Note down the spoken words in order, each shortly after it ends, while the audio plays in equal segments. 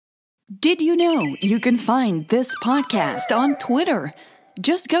Did you know you can find this podcast on Twitter?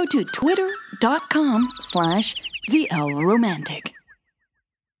 Just go to twitter.com/TheLRomantic.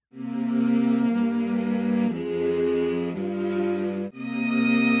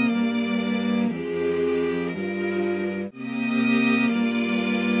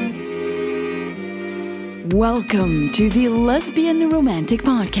 Welcome to the Lesbian Romantic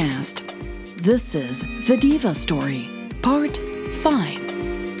Podcast. This is the Diva story, Part 5.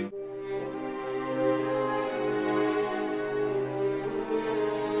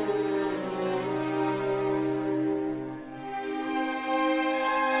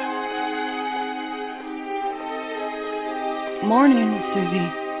 Morning,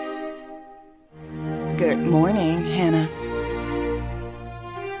 Susie. Good morning, Hannah.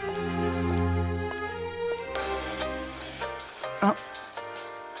 Oh.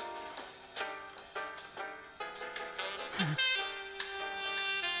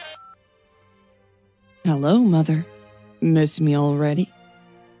 Hello, Mother. Miss me already?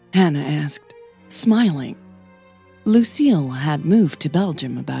 Hannah asked, smiling. Lucille had moved to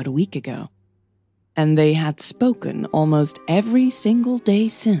Belgium about a week ago, and they had spoken almost every single day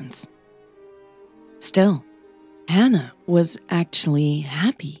since. Still, Hannah was actually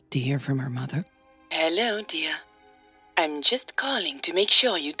happy to hear from her mother. Hello, dear. I'm just calling to make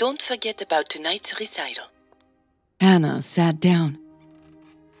sure you don't forget about tonight's recital. Hannah sat down.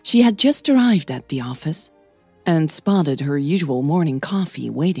 She had just arrived at the office and spotted her usual morning coffee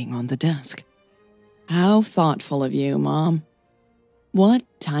waiting on the desk. How thoughtful of you, Mom. What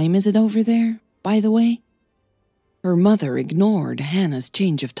time is it over there, by the way? Her mother ignored Hannah's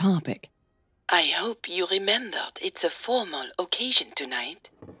change of topic. I hope you remembered it's a formal occasion tonight.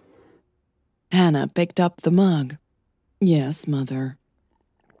 Hannah picked up the mug. Yes, Mother.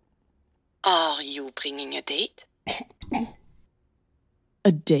 Are you bringing a date?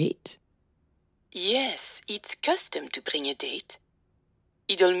 A date? Yes, it's custom to bring a date.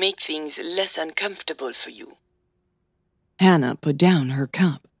 It'll make things less uncomfortable for you. Hannah put down her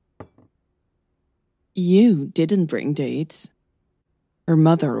cup. You didn't bring dates. Her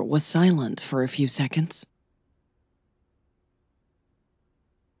mother was silent for a few seconds.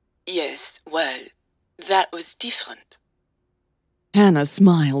 Yes, well, that was different. Hannah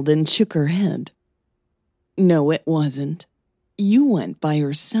smiled and shook her head. No, it wasn't. You went by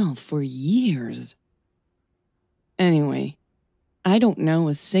yourself for years. Anyway, I don't know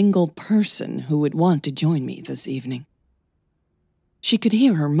a single person who would want to join me this evening. She could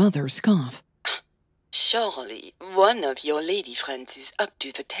hear her mother scoff. Surely one of your lady friends is up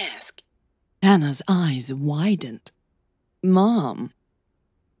to the task. Hannah's eyes widened. Mom.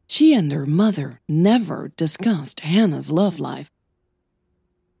 She and her mother never discussed Hannah's love life.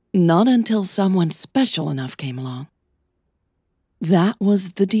 Not until someone special enough came along. That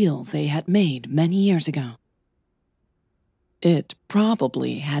was the deal they had made many years ago. It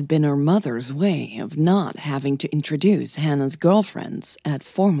probably had been her mother's way of not having to introduce Hannah's girlfriends at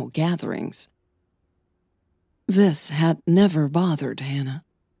formal gatherings. This had never bothered Hannah.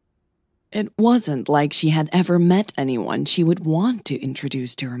 It wasn't like she had ever met anyone she would want to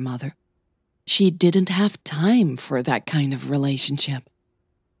introduce to her mother. She didn't have time for that kind of relationship.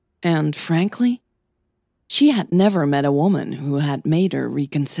 And frankly, she had never met a woman who had made her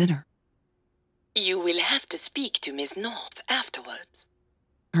reconsider. You will have to speak to Miss North afterwards.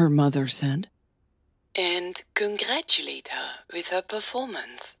 Her mother said. And congratulate her with her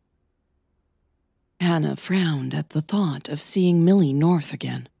performance. Hannah frowned at the thought of seeing Millie North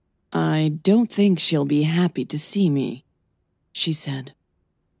again. I don't think she'll be happy to see me, she said.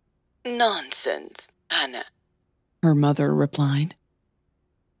 Nonsense, Hannah, her mother replied.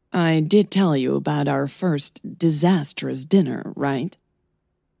 I did tell you about our first disastrous dinner, right?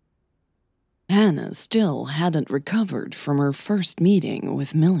 Hannah still hadn't recovered from her first meeting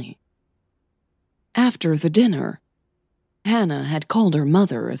with Millie. After the dinner, Hannah had called her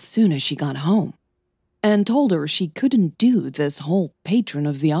mother as soon as she got home and told her she couldn't do this whole patron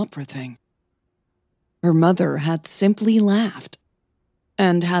of the opera thing. Her mother had simply laughed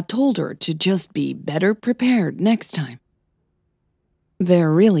and had told her to just be better prepared next time.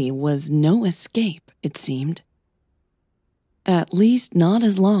 There really was no escape, it seemed. At least not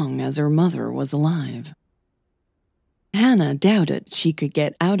as long as her mother was alive. Hannah doubted she could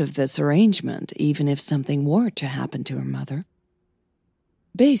get out of this arrangement even if something were to happen to her mother.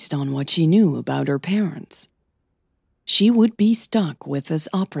 Based on what she knew about her parents, she would be stuck with this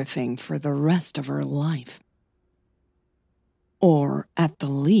opera thing for the rest of her life. Or, at the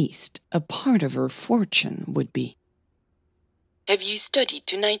least, a part of her fortune would be. Have you studied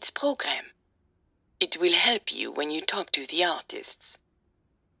tonight's program? It will help you when you talk to the artists.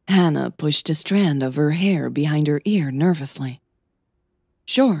 Hannah pushed a strand of her hair behind her ear nervously.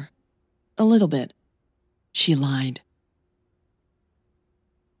 Sure, a little bit, she lied.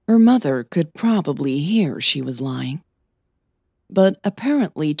 Her mother could probably hear she was lying, but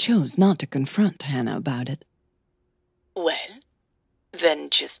apparently chose not to confront Hannah about it. Well, then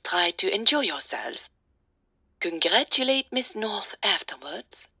just try to enjoy yourself. Congratulate Miss North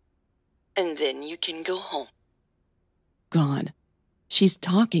afterwards, and then you can go home. God, she's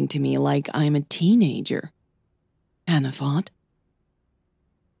talking to me like I'm a teenager, Hannah thought.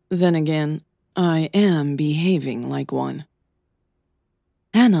 Then again, I am behaving like one.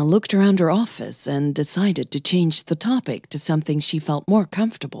 Hannah looked around her office and decided to change the topic to something she felt more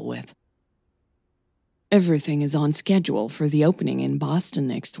comfortable with. Everything is on schedule for the opening in Boston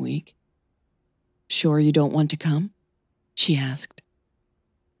next week. Sure you don't want to come? She asked.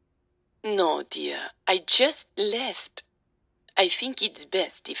 No, dear, I just left. I think it's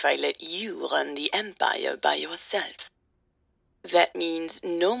best if I let you run the empire by yourself. That means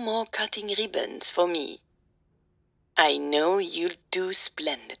no more cutting ribbons for me. I know you'll do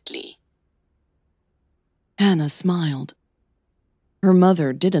splendidly. Hannah smiled. Her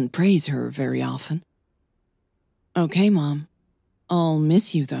mother didn't praise her very often. Okay, Mom. I'll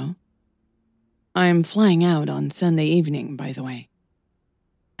miss you, though. I'm flying out on Sunday evening, by the way,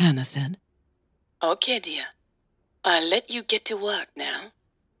 Hannah said. Okay, dear. I'll let you get to work now.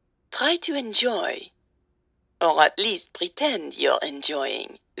 Try to enjoy, or at least pretend you're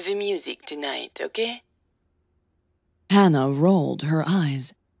enjoying the music tonight, okay? Hannah rolled her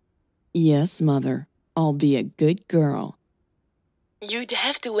eyes. Yes, Mother, I'll be a good girl. You'd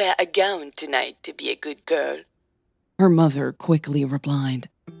have to wear a gown tonight to be a good girl. Her mother quickly replied.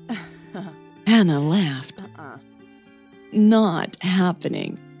 Hannah laughed. Not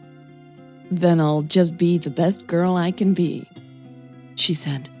happening. Then I'll just be the best girl I can be, she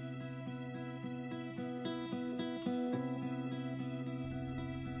said.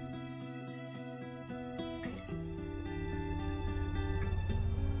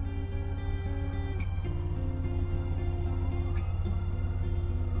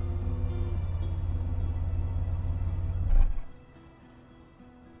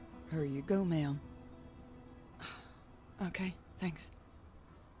 Here you go, ma'am. Okay, thanks.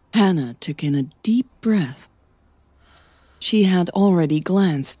 Hannah took in a deep breath. She had already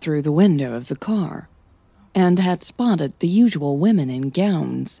glanced through the window of the car and had spotted the usual women in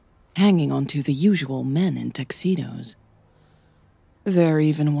gowns hanging onto the usual men in tuxedos. There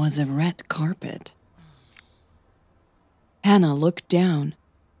even was a red carpet. Hannah looked down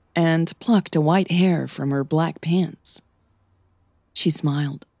and plucked a white hair from her black pants. She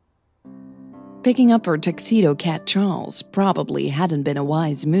smiled. Picking up her tuxedo cat Charles probably hadn't been a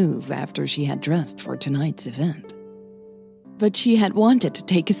wise move after she had dressed for tonight's event. But she had wanted to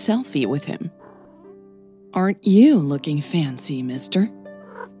take a selfie with him. Aren't you looking fancy, mister?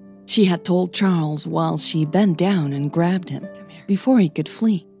 She had told Charles while she bent down and grabbed him before he could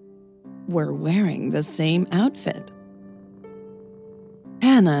flee. We're wearing the same outfit.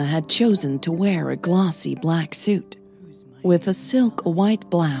 Hannah had chosen to wear a glossy black suit with a silk white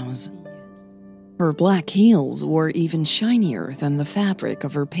blouse. Her black heels were even shinier than the fabric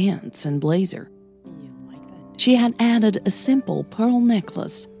of her pants and blazer. She had added a simple pearl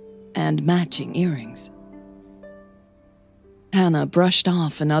necklace and matching earrings. Hannah brushed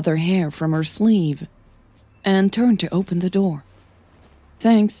off another hair from her sleeve and turned to open the door.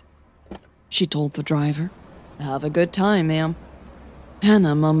 Thanks, she told the driver. Have a good time, ma'am.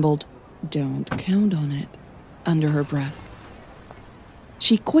 Hannah mumbled, don't count on it, under her breath.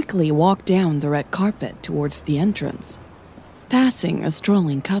 She quickly walked down the red carpet towards the entrance, passing a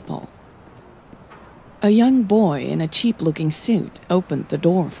strolling couple. A young boy in a cheap-looking suit opened the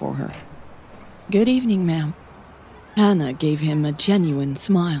door for her. Good evening, ma'am. Hannah gave him a genuine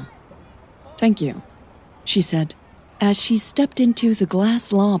smile. Thank you, she said, as she stepped into the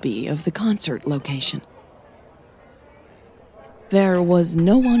glass lobby of the concert location. There was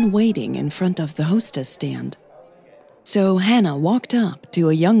no one waiting in front of the hostess stand. So Hannah walked up to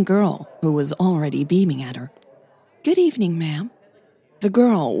a young girl who was already beaming at her. Good evening, ma'am. The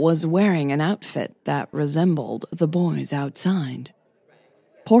girl was wearing an outfit that resembled the boys outside.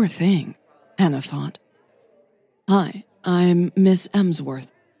 Poor thing, Hannah thought. Hi, I'm Miss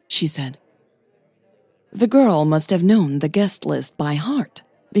Emsworth, she said. The girl must have known the guest list by heart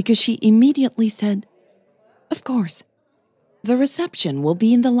because she immediately said, Of course. The reception will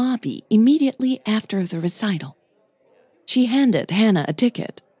be in the lobby immediately after the recital. She handed Hannah a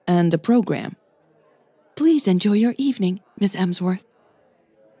ticket and a program. Please enjoy your evening, Miss Emsworth.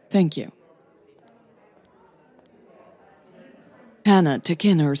 Thank you. Hannah took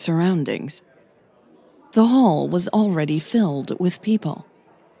in her surroundings. The hall was already filled with people.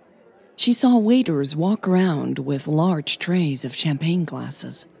 She saw waiters walk around with large trays of champagne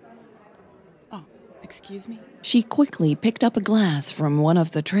glasses. Oh, excuse me? She quickly picked up a glass from one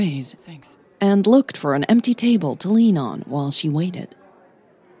of the trays. Thanks. And looked for an empty table to lean on while she waited.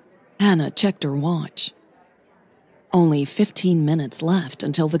 Hannah checked her watch. Only 15 minutes left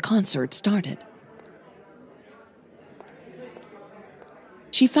until the concert started.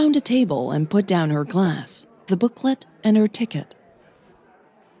 She found a table and put down her glass, the booklet, and her ticket.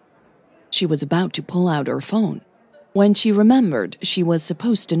 She was about to pull out her phone when she remembered she was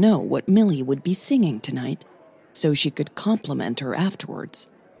supposed to know what Millie would be singing tonight so she could compliment her afterwards.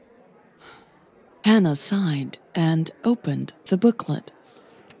 Hannah sighed and opened the booklet.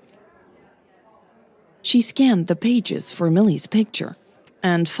 She scanned the pages for Millie's picture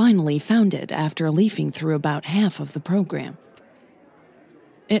and finally found it after leafing through about half of the program.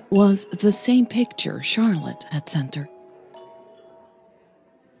 It was the same picture Charlotte had sent her.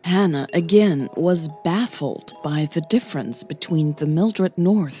 Hannah again was baffled by the difference between the Mildred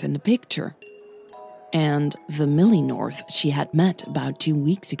North in the picture and the Millie North she had met about 2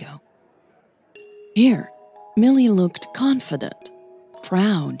 weeks ago. Here, Millie looked confident,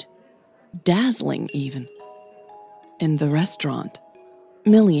 proud, dazzling even. In the restaurant,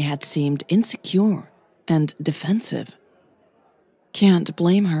 Millie had seemed insecure and defensive. Can't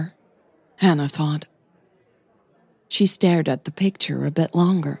blame her, Hannah thought. She stared at the picture a bit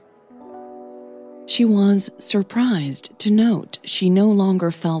longer. She was surprised to note she no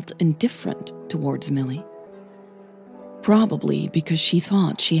longer felt indifferent towards Millie. Probably because she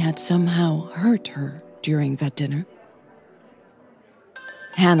thought she had somehow hurt her during that dinner.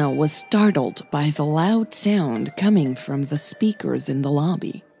 Hannah was startled by the loud sound coming from the speakers in the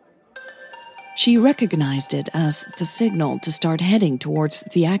lobby. She recognized it as the signal to start heading towards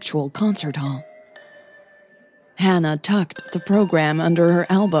the actual concert hall. Hannah tucked the program under her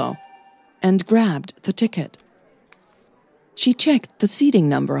elbow and grabbed the ticket. She checked the seating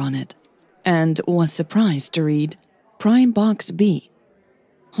number on it and was surprised to read Prime Box B.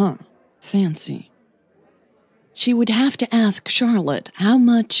 Fancy. She would have to ask Charlotte how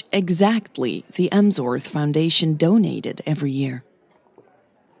much exactly the Emsworth Foundation donated every year.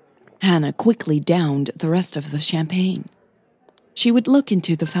 Hannah quickly downed the rest of the champagne. She would look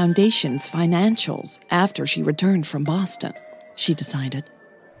into the foundation's financials after she returned from Boston, she decided.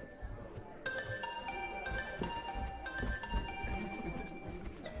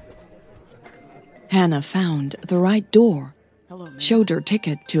 Hannah found the right door, showed her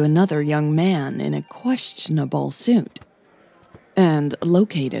ticket to another young man in a questionable suit, and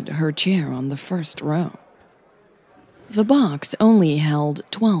located her chair on the first row. The box only held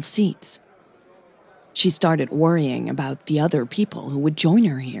 12 seats. She started worrying about the other people who would join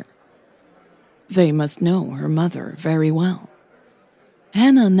her here. They must know her mother very well.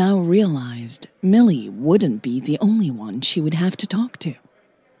 Hannah now realized Millie wouldn't be the only one she would have to talk to.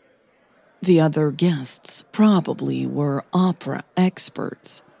 The other guests probably were opera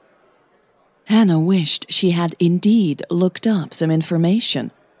experts. Hannah wished she had indeed looked up some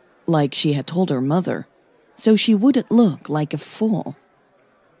information, like she had told her mother, so she wouldn't look like a fool.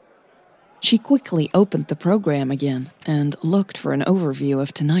 She quickly opened the program again and looked for an overview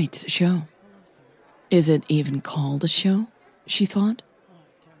of tonight's show. Is it even called a show? She thought.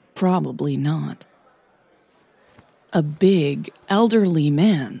 Probably not. A big, elderly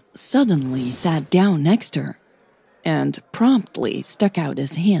man suddenly sat down next to her and promptly stuck out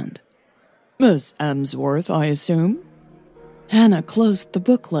his hand. Miss Emsworth, I assume? Hannah closed the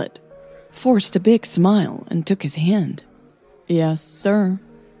booklet, forced a big smile, and took his hand. Yes, sir.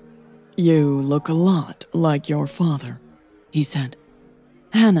 You look a lot like your father, he said.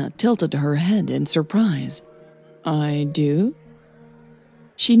 Hannah tilted her head in surprise. I do?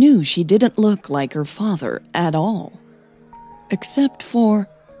 She knew she didn't look like her father at all. Except for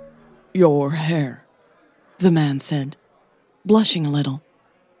your hair, the man said, blushing a little.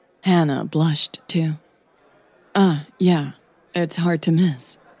 Hannah blushed too. Yeah, it's hard to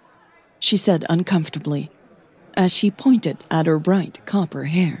miss, she said uncomfortably, as she pointed at her bright copper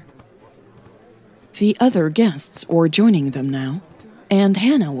hair. The other guests were joining them now, and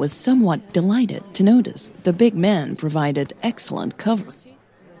Hannah was somewhat delighted to notice the big man provided excellent cover.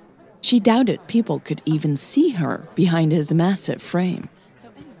 She doubted people could even see her behind his massive frame.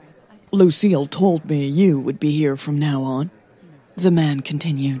 Lucille told me you would be here from now on, the man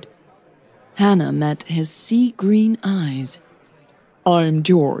continued. Hannah met his sea-green eyes. I'm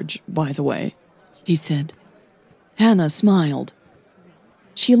George, by the way, he said. Hannah smiled.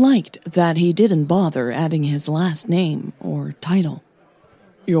 She liked that he didn't bother adding his last name or title.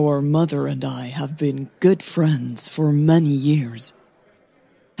 "Your mother and I have been good friends for many years."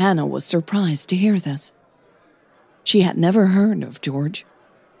 Hannah was surprised to hear this. She had never heard of George.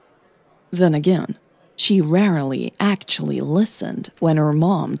 Then again, she rarely actually listened when her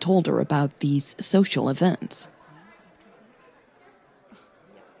mom told her about these social events.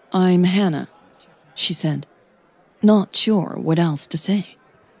 "I'm Hannah," she said, not sure what else to say.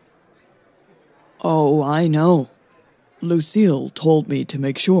 "Oh, I know. Lucille told me to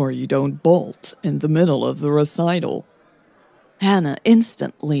make sure you don't bolt in the middle of the recital." Hannah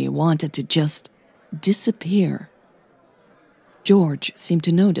instantly wanted to just disappear. George seemed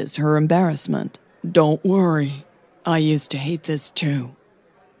to notice her embarrassment. "Don't worry, I used to hate this too,"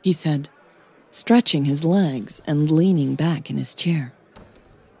 he said, stretching his legs and leaning back in his chair.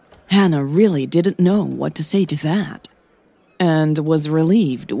 Hannah really didn't know what to say to that, and was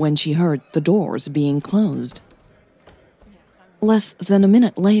relieved when she heard the doors being closed. Less than a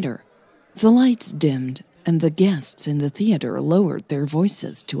minute later, the lights dimmed and the guests in the theater lowered their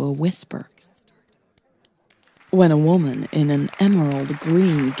voices to a whisper. When a woman in an emerald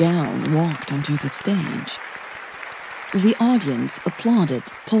green gown walked onto the stage, the audience applauded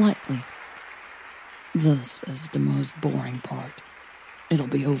politely. "This is the most boring part. It'll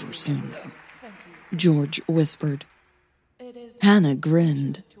be over soon, though," George whispered. Hannah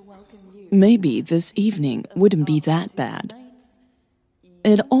grinned. Maybe this evening wouldn't be that bad.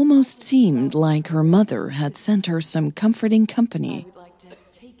 It almost seemed like her mother had sent her some comforting company.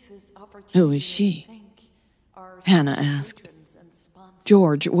 "Who is she?" Hannah asked.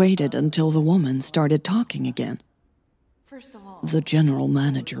 George waited until the woman started talking again. "The general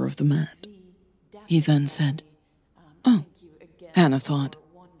manager of the Met," he then said. Oh, Hannah thought.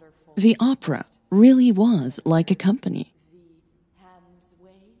 The opera really was like a company.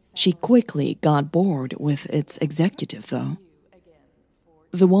 She quickly got bored with its executive, though.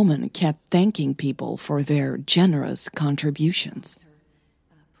 The woman kept thanking people for their generous contributions.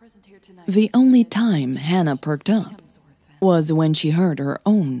 The only time Hannah perked up was when she heard her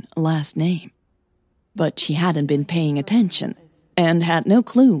own last name. But she hadn't been paying attention and had no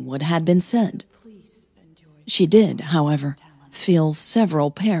clue what had been said. She did, however, feel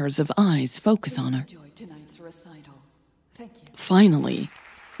several pairs of eyes focus on her. Finally,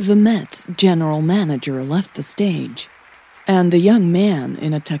 the Met's general manager left the stage, and a young man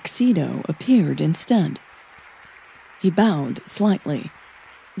in a tuxedo appeared instead. He bowed slightly,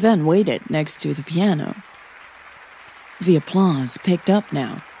 then waited next to the piano. The applause picked up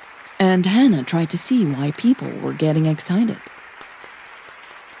now, and Hannah tried to see why people were getting excited.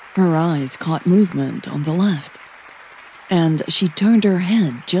 Her eyes caught movement on the left, and she turned her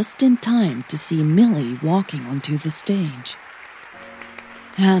head just in time to see Millie walking onto the stage.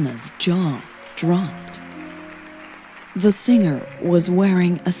 Hannah's jaw dropped. The singer was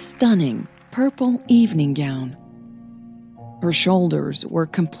wearing a stunning purple evening gown. Her shoulders were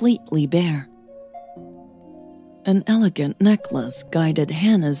completely bare. An elegant necklace guided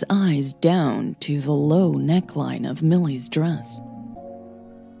Hannah's eyes down to the low neckline of Millie's dress.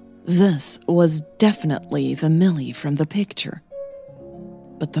 This was definitely the Millie from the picture,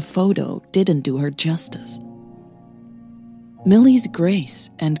 but the photo didn't do her justice. Millie's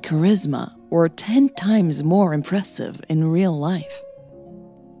grace and charisma were 10 times more impressive in real life.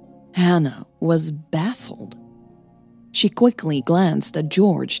 Hannah was baffled. She quickly glanced at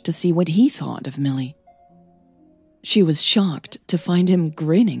George to see what he thought of Millie. She was shocked to find him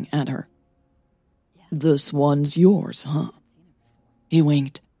grinning at her. "This one's yours, huh?" He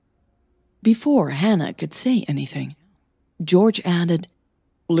winked. Before Hannah could say anything, George added,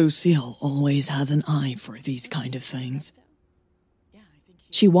 "Lucille always has an eye for these kind of things."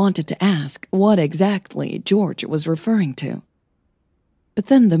 She wanted to ask what exactly George was referring to. But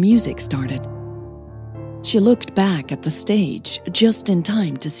then the music started. She looked back at the stage just in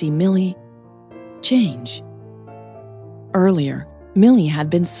time to see Millie change. Earlier, Millie had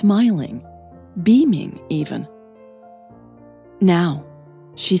been smiling, beaming even. Now,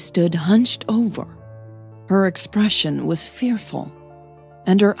 she stood hunched over. Her expression was fearful,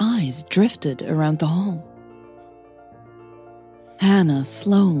 and her eyes drifted around the hall. Hannah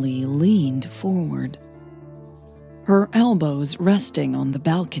slowly leaned forward, her elbows resting on the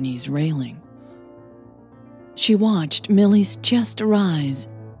balcony's railing. She watched Millie's chest rise,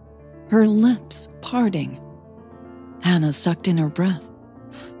 her lips parting. Hannah sucked in her breath.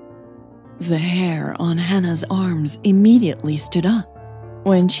 The hair on Hannah's arms immediately stood up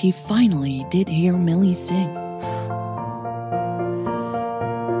when she finally did hear Millie sing.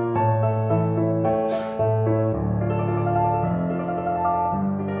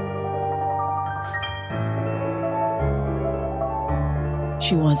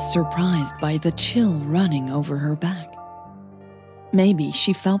 surprised by the chill running over her back. Maybe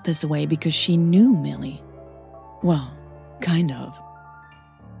she felt this way because she knew Millie. Well, kind of.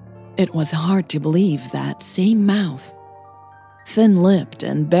 It was hard to believe that same mouth, thin-lipped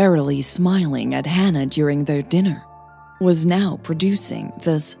and barely smiling at Hannah during their dinner, was now producing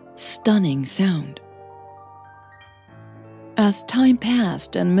this stunning sound. As time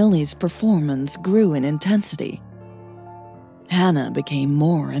passed and Millie's performance grew in intensity, Hannah became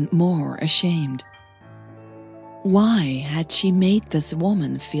more and more ashamed. Why had she made this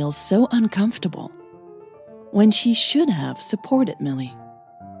woman feel so uncomfortable when she should have supported Millie?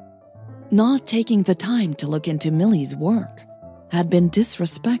 Not taking the time to look into Millie's work had been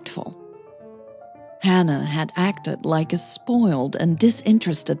disrespectful. Hannah had acted like a spoiled and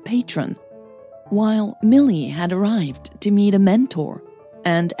disinterested patron, while Millie had arrived to meet a mentor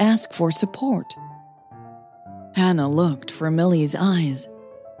and ask for support. Hannah looked for Millie's eyes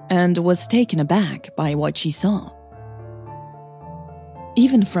and was taken aback by what she saw.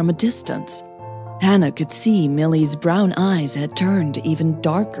 Even from a distance, Hannah could see Millie's brown eyes had turned even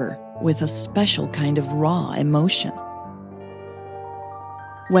darker with a special kind of raw emotion.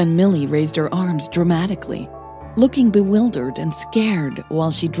 When Millie raised her arms dramatically, looking bewildered and scared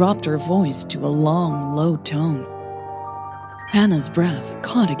while she dropped her voice to a long, low tone, Hannah's breath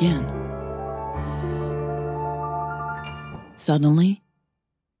caught again. Suddenly,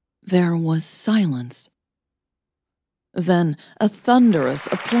 there was silence. Then a thunderous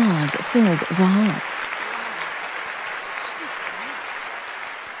applause filled the hall.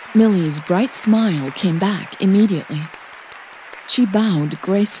 Millie's bright smile came back immediately. She bowed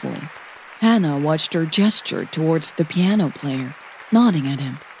gracefully. Hannah watched her gesture towards the piano player, nodding at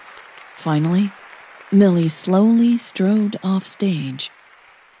him. Finally, Millie slowly strode off stage.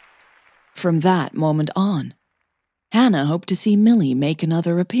 From that moment on, Hannah hoped to see Millie make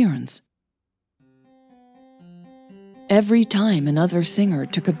another appearance. Every time another singer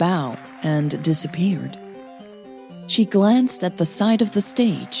took a bow and disappeared, she glanced at the side of the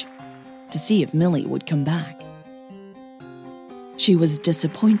stage to see if Millie would come back. She was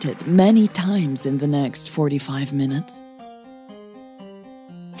disappointed many times in the next 45 minutes.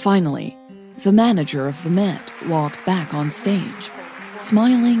 Finally, the manager of the Met walked back on stage,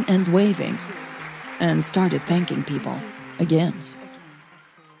 smiling and waving, and started thanking people again.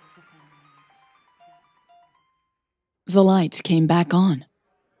 The lights came back on,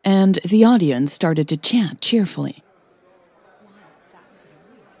 and the audience started to chant cheerfully.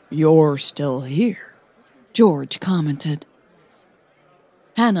 "You're still here," George commented.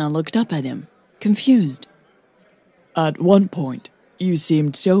 Hannah looked up at him, confused. "At one point, you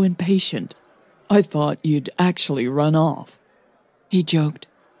seemed so impatient. I thought you'd actually run off," he joked.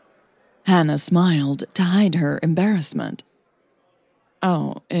 Hannah smiled to hide her embarrassment.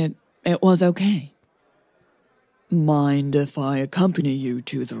 "Oh, it was okay." "Mind if I accompany you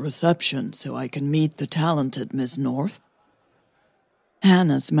to the reception so I can meet the talented Miss North?"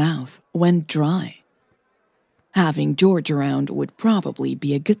 Hannah's mouth went dry. Having George around would probably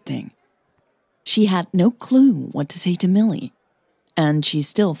be a good thing. She had no clue what to say to Millie, and she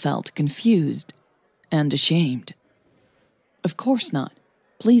still felt confused and ashamed. "Of course not.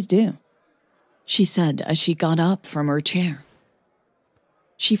 Please do," she said as she got up from her chair.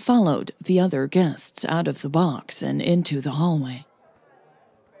 She followed the other guests out of the box and into the hallway.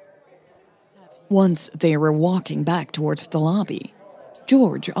 Once they were walking back towards the lobby,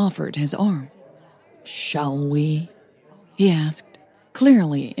 George offered his arm. "Shall we?" he asked,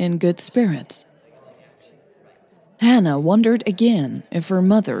 clearly in good spirits. Hannah wondered again if her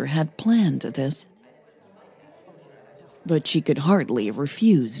mother had planned this. But she could hardly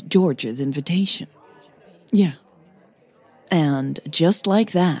refuse George's invitation. Yeah. And just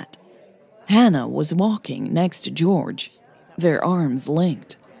like that, Hannah was walking next to George, their arms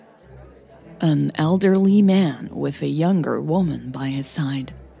linked. An elderly man with a younger woman by his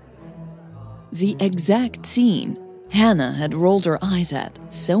side. The exact scene Hannah had rolled her eyes at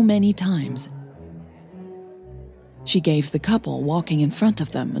so many times. She gave the couple walking in front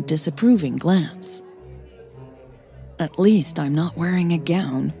of them a disapproving glance. "At least I'm not wearing a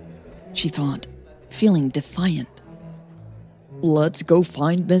gown," she thought, feeling defiant. "Let's go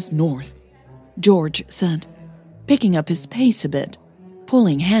find Miss North," George said, picking up his pace a bit,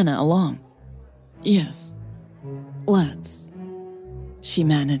 pulling Hannah along. "Yes, let's," she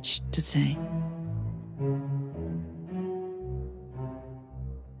managed to say.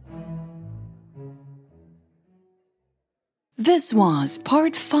 This was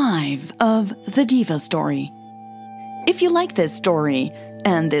part 5 of The Diva Story. If you like this story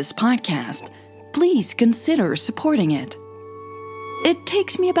and this podcast, please consider supporting it. It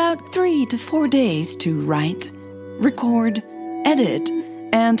takes me about 3 to 4 days to write, record, edit,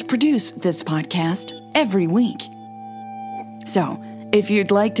 and produce this podcast every week. So, if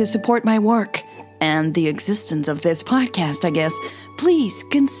you'd like to support my work and the existence of this podcast, I guess, please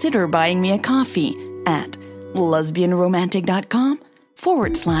consider buying me a coffee at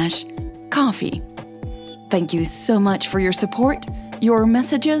lesbianromantic.com/coffee. Thank you so much for your support, your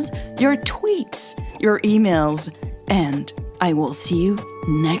messages, your tweets, your emails, and I will see you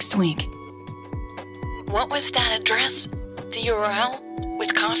next week. What was that address? The URL?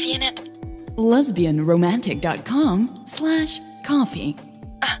 With coffee in it? lesbianromantic.com/coffee.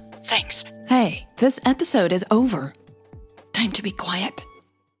 Thanks. Hey, this episode is over. Time to be quiet.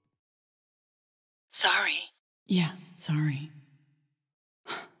 Sorry. Yeah, sorry.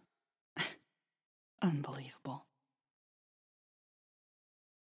 Unbelievable.